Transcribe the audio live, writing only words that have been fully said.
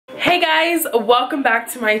Hey guys, welcome back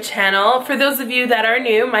to my channel. For those of you that are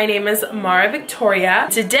new, my name is Mara Victoria.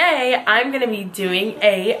 Today I'm gonna be doing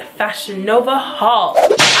a Fashion Nova haul.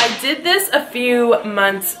 I did this a few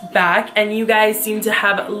months back and you guys seem to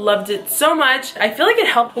have loved it so much. I feel like it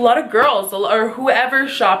helped a lot of girls or whoever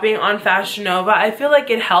shopping on Fashion Nova. I feel like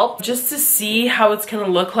it helped just to see how it's gonna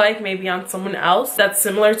look like maybe on someone else that's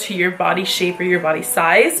similar to your body shape or your body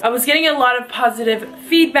size. I was getting a lot of positive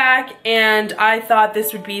feedback and I thought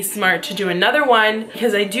this would be smart to do another one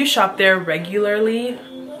because I do shop there regularly.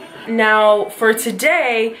 Now for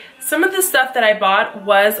today, some of the stuff that I bought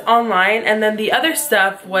was online and then the other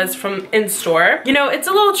stuff was from in-store. You know, it's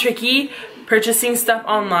a little tricky purchasing stuff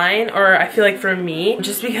online, or I feel like for me,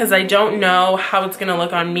 just because I don't know how it's gonna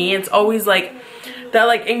look on me. It's always like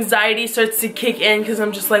that anxiety starts to kick in because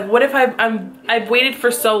I'm just like, what if I've waited for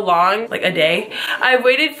so long, like a day. I've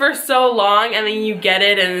waited for so long and then you get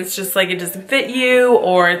it and it's just like it doesn't fit you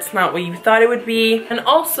or it's not what you thought it would be. And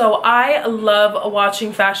also I love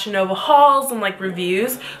watching Fashion Nova hauls and like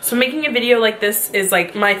reviews. So making a video like this is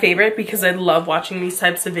like my favorite because I love watching these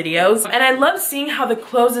types of videos. And I love seeing how the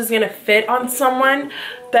clothes is gonna fit on someone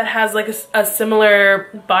that has like a similar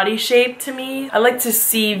body shape to me. I like to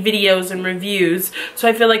see videos and reviews, so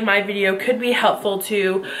I feel like my video could be helpful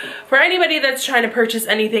too for anybody that's trying to purchase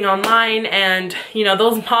anything online. And you know,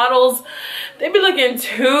 those models, they be looking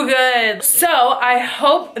too good. So I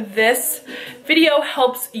hope this video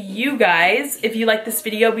helps you guys. If you like this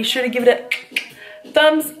video, be sure to give it a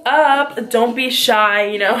thumbs up. Don't be shy,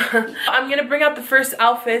 you know. I'm gonna bring out the first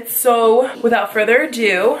outfit, so without further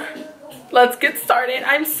ado, let's get started.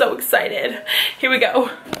 I'm so excited. Here we go.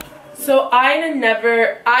 So I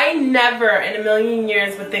never in a million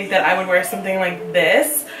years would think that I would wear something like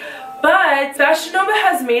this. But Fashion Nova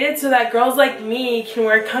has made it so that girls like me can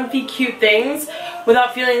wear comfy, cute things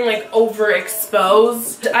without feeling like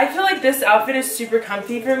overexposed. I feel like this outfit is super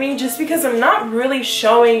comfy for me just because I'm not really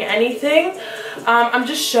showing anything. I'm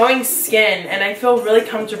just showing skin and I feel really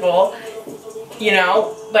comfortable. You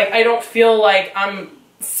know, like I don't feel like I'm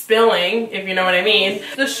spilling, if you know what I mean.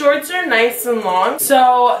 The shorts are nice and long,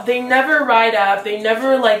 so they never ride up, they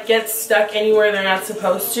never like get stuck anywhere they're not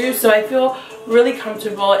supposed to, so I feel really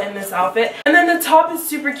comfortable in this outfit. And then the top is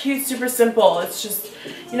super cute, super simple. It's just,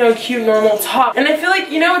 you know, a cute normal top. And I feel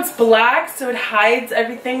like, you know, it's black, so it hides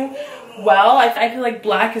everything well. I feel like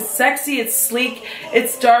black is sexy, it's sleek,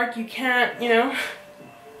 it's dark, you can't, you know,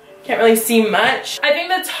 can't really see much. I think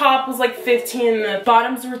the top was like 15 and the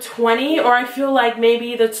bottoms were 20, or I feel like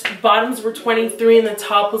maybe the bottoms were 23 and the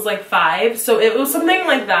top was like 5. So it was something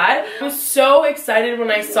like that. I was so excited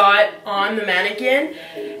when I saw it on the mannequin.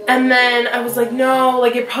 And then I was like, no,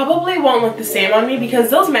 like it probably won't look the same on me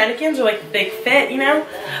because those mannequins are like thick fit, you know?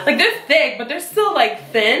 Like they're thick, but they're still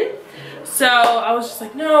like thin. So I was just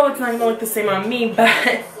like, no, it's not gonna look the same on me,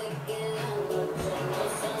 but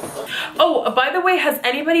oh, by the way, has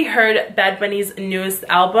anybody heard Bad Bunny's newest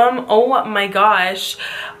album? Oh my gosh.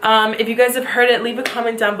 If you guys have heard it, leave a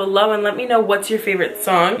comment down below and let me know what's your favorite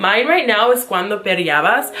song. Mine right now is Cuando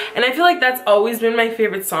Perreabas, and I feel like that's always been my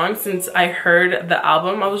favorite song since I heard the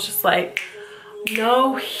album. I was just like,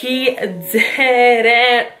 no, he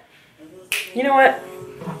didn't. You know what?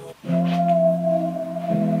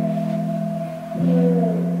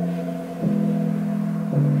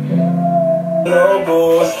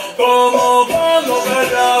 Como cuando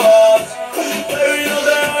peleabas, baby, no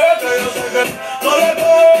te hagas que yo sé que no le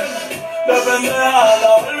coges de pendeja,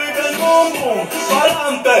 la baby que el boom boom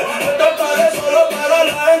pa'lante, esto es solo para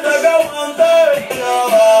la gente que aguante.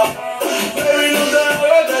 Baby, no te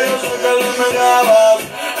hagas que yo sé que le pegabas,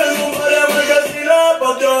 en un par de marquesinas,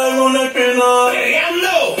 patio en una esquina.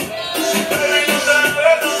 ¡Peleando! Baby, no te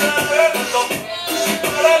hagas esto,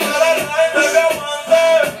 para la gente que aguante.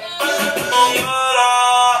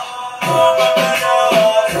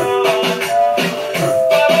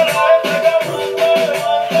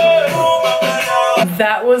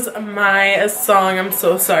 That was my song. I'm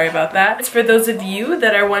so sorry about that. For those of you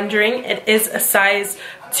that are wondering, it is a size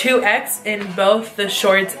 2X in both the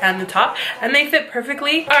shorts and the top, and they fit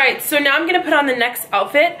perfectly. Alright, so now I'm gonna put on the next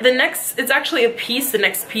outfit. It's actually a piece. The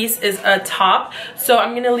next piece is a top. So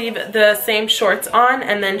I'm gonna leave the same shorts on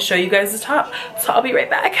and then show you guys the top. So I'll be right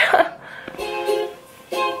back.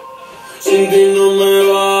 Sin ti no me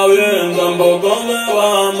va bien, tampoco me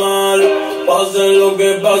va mal. Pase lo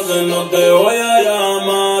que pase, no te voy a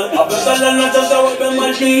llamar. A pesar de la noche se vuelve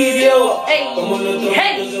martirio.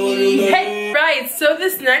 Hey. Right, so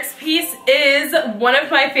this next piece is one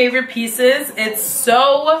of my favorite pieces. It's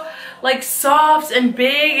so like soft and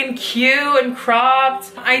big and cute and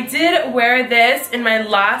cropped. I did wear this in my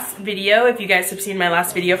last video. If you guys have seen my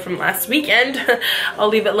last video from last weekend, I'll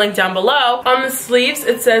leave it linked down below. On the sleeves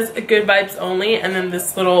it says good vibes only, and then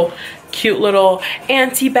this little cute little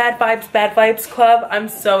anti-bad vibes club. I'm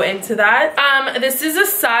so into that. This is a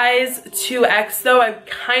size 2X though. I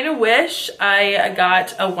kind of wish I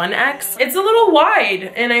got a 1X. It's a little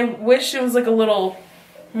wide and I wish it was like a little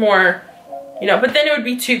more, you know, but then it would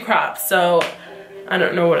be too cropped, so I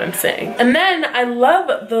don't know what I'm saying. And then I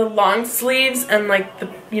love the long sleeves and like the,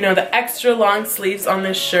 you know, the extra long sleeves on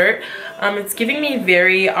this shirt. It's giving me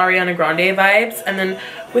very Ariana Grande vibes. And then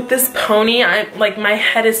with this pony, I'm like, my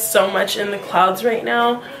head is so much in the clouds right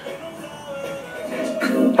now.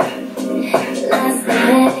 Last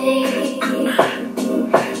night,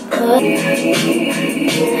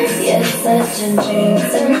 you're such a dream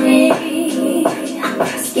to me.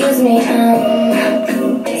 Excuse me,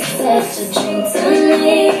 such a dream to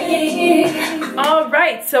me.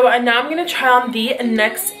 Alright, so now I'm gonna try on the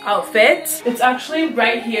next outfit. It's actually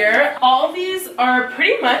right here. All of these are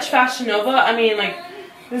pretty much Fashion Nova. I mean, like,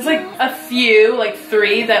 there's like a few, like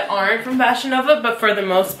 3 that aren't from Fashion Nova, but for the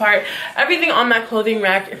most part, everything on that clothing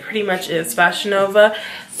rack, it pretty much is Fashion Nova.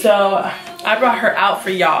 So I brought her out for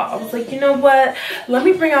y'all. I was like, you know what? Let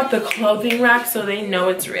me bring out the clothing rack so they know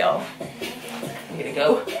it's real. I'm gonna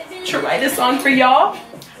go try this on for y'all.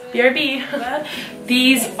 BRB.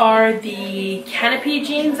 These are the canopy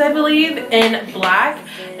jeans, I believe, in black.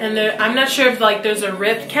 And I'm not sure if like there's a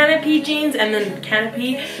ripped canopy jeans and then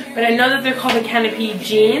canopy, but I know that they're called the canopy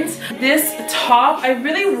jeans. This top, I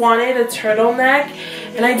really wanted a turtleneck,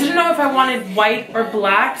 and I didn't know if I wanted white or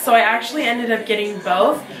black, so I actually ended up getting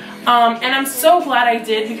both. And I'm so glad I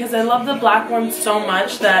did, because I love the black one so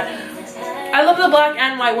much that I love the black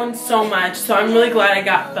and white one so much, so I'm really glad I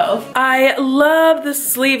got both. I love the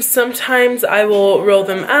sleeves. Sometimes I will roll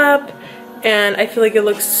them up and I feel like it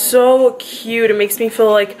looks so cute. It makes me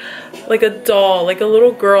feel like a doll, like a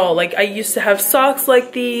little girl. Like I used to have socks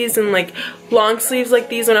like these and like long sleeves like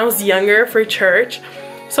these when I was younger for church.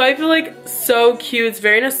 So I feel like so cute. It's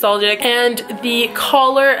very nostalgic. And the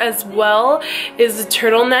collar as well is a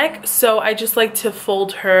turtleneck. So I just like to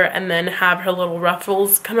fold her and then have her little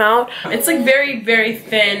ruffles come out. It's like very, very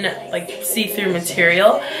thin, like see-through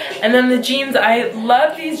material. And then the jeans, I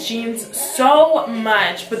love these jeans so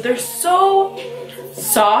much, but they're so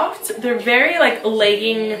soft. They're very like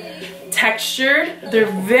legging textured. They're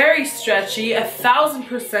very stretchy,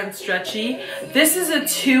 1000% stretchy. This is a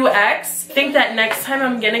 2X. I think that next time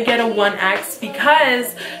I'm gonna get a 1X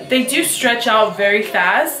because they do stretch out very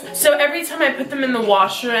fast. So every time I put them in the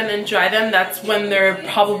washer and then dry them, that's when they're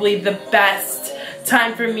probably the best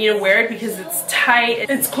time for me to wear it, because it's tight,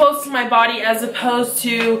 it's close to my body, as opposed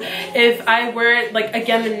to if I wear it like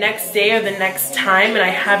again the next day or the next time and I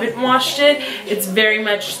haven't washed it, it's very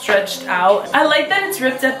much stretched out. I like that it's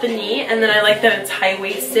ripped at the knee, and then I like that it's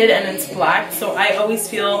high-waisted and it's black, so I always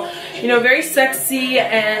feel, you know, very sexy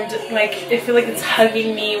and like I feel like it's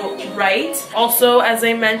hugging me right. Also, as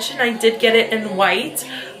I mentioned, I did get it in white.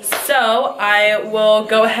 So I will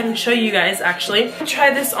go ahead and show you guys actually.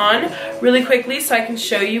 Try this on really quickly so I can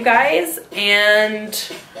show you guys,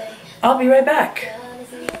 and I'll be right back.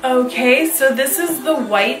 Okay, so this is the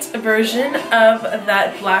white version of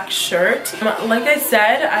that black shirt. Like I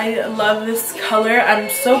said, I love this color. I'm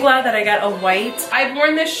so glad that I got a white. I've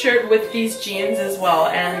worn this shirt with these jeans as well,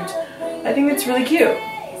 and I think it's really cute.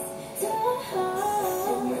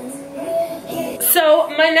 So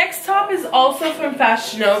my next top is also from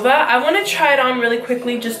Fashion Nova. I want to try it on really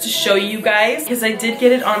quickly just to show you guys, because I did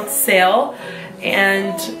get it on sale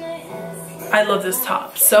and I love this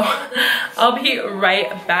top. So I'll be right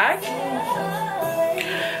back.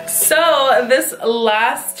 So this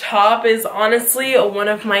last top is honestly one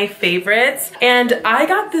of my favorites, and I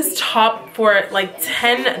got this top for like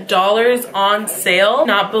 $10 on sale.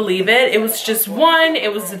 Not believe it. It was just one,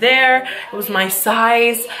 it was there, it was my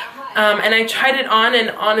size. And I tried it on,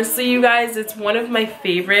 and honestly you guys, it's one of my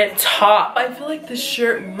favorite top. I feel like this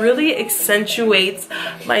shirt really accentuates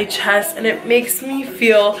my chest and it makes me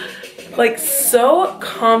feel like so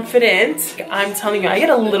confident. I'm telling you, I get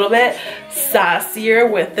a little bit sassier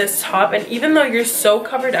with this top, and even though you're so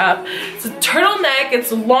covered up, it's a turtleneck,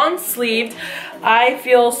 it's long sleeved, I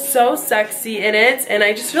feel so sexy in it and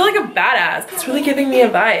I just feel like a badass. It's really giving me a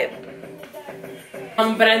vibe.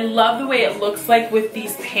 But I love the way it looks like with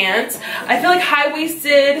these pants. I feel like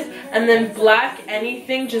high-waisted and then black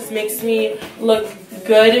anything just makes me look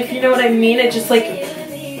good, if you know what I mean. It just like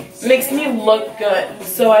makes me look good.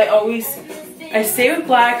 So I stay with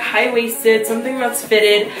black, high-waisted, something that's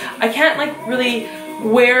fitted. I can't like really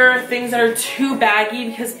wear things that are too baggy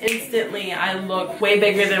because instantly I look way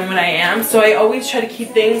bigger than what I am. So I always try to keep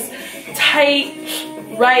things tight,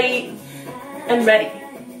 right, and ready.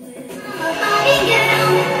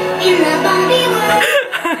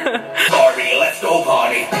 Party, let's go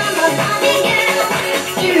party.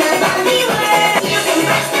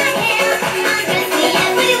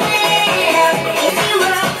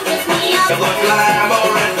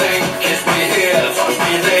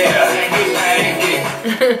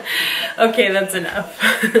 Okay, that's enough.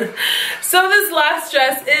 So this last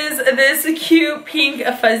dress is this cute pink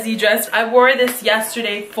fuzzy dress. I wore this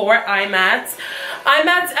yesterday for IMATS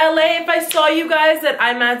LA. If I saw you guys at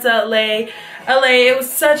IMATS LA, it was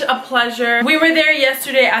such a pleasure. We were there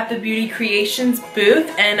yesterday at the Beauty Creations booth,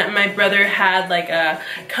 and my brother had like a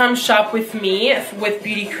come shop with me with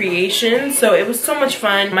Beauty Creations, so it was so much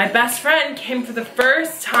fun. My best friend came for the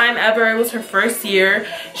first time ever. It was her first year.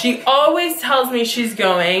 She always tells me she's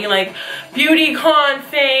going, like Beauty Con,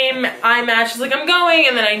 Fame, IMATS. She's like, I'm going,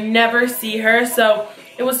 and then I never see her. So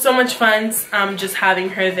it was so much fun just having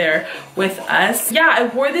her there with us. Yeah, I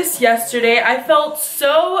wore this yesterday. I felt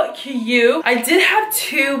so cute. I did have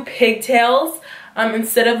 2 pigtails.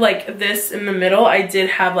 Instead of like this in the middle, I did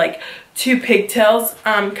have like 2 pigtails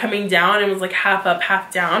coming down. It was like half up,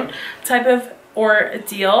 half down type of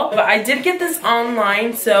ordeal. But I did get this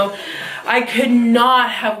online, so I could not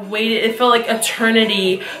have waited. It felt like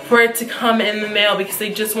eternity for it to come in the mail because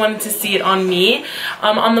they just wanted to see it on me.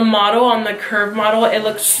 On the model, on the curve model, it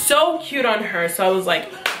looked so cute on her, so I was like,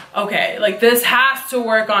 okay, like this has to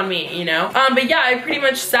work on me, you know? But yeah, I pretty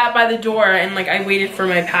much sat by the door and like I waited for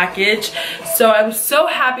my package. So I was so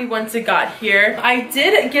happy once it got here. I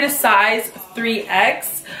did get a size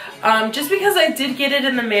 3X. Just because I did get it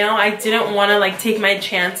in the mail, I didn't want to like take my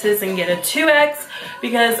chances and get a 2X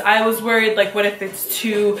because I was worried like what if it's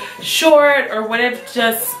too short or what if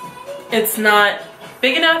just it's not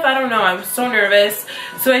big enough. I don't know, I was so nervous.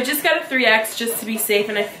 So I just got a 3X just to be safe,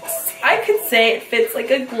 and I could say it fits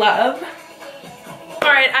like a glove.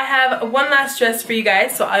 Alright, I have one last dress for you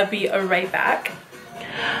guys, so I'll be right back.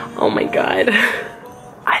 Oh my god.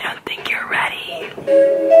 I don't think you're ready.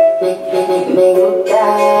 Me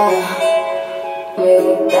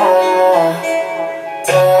gusta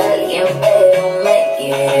alguien, pero me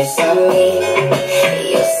quieres a mí.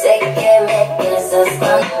 Yo sé que me piensas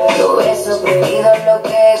tanto, eso prohibido lo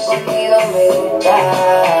que he comido me gusta.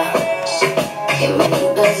 Que me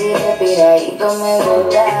quitas y respiradito me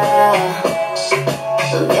gusta.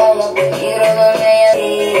 Donde haya peligro, donde haya ti.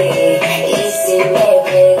 Y si me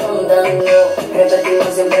preguntan, yo repetido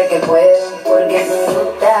siempre que puedo, porque me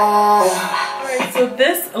gusta. Alright, so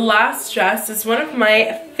this last dress is one of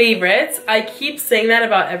my favorites. I keep saying that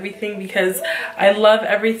about everything because I love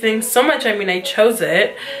everything so much. I mean, I chose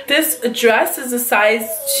it. This dress is a size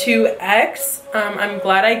 2X. I'm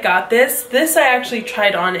glad I got this. This I actually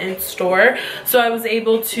tried on in store, so I was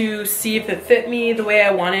able to see if it fit me the way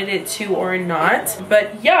I wanted it to or not.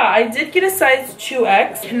 But yeah, I did get a size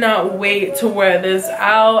 2X. Cannot wait to wear this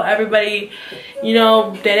out. Everybody, you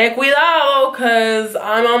know, ten cuidado, because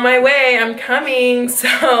I'm on my way. I'm coming.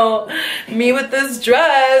 So me with this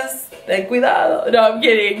dress, ten cuidado. No, I'm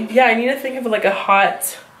kidding. Yeah, I need to think of like a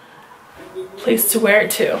hot place to wear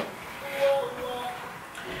it to.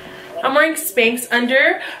 I'm wearing Spanx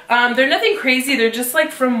under. They're nothing crazy. They're just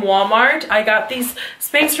like from Walmart. I got these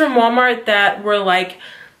Spanx from Walmart that were like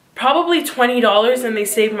probably $20, and they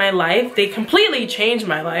saved my life. They completely changed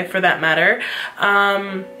my life for that matter.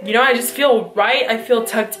 You know, I just feel right. I feel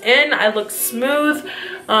tucked in. I look smooth.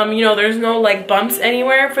 You know, there's no like bumps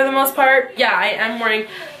anywhere for the most part. Yeah, I am wearing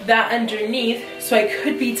that underneath, so I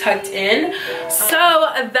could be tucked in. So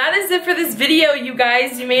that is it for this video, you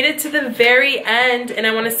guys. You made it to the very end, and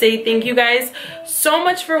I want to say thank you guys so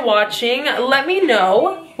much for watching. Let me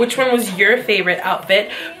know which one was your favorite outfit.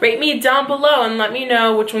 Rate me down below and let me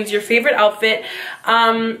know which one's your favorite outfit.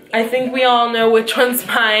 I think we all know which one's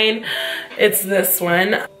mine. It's this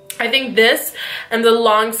one. I think this and the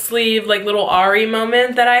long sleeve like little Ari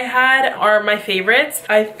moment that I had are my favorites.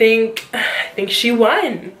 I think she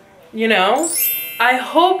won, you know? I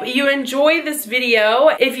hope you enjoy this video.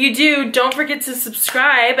 If you do, don't forget to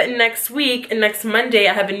subscribe. Next week and next Monday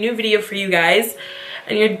I have a new video for you guys,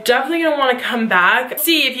 and you're definitely gonna want to come back.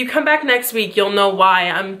 See, if you come back next week, you'll know why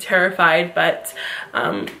I'm terrified, but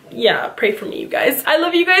yeah, pray for me, you guys. I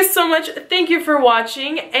love you guys so much. Thank you for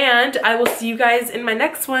watching, and I will see you guys in my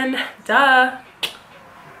next one. Duh.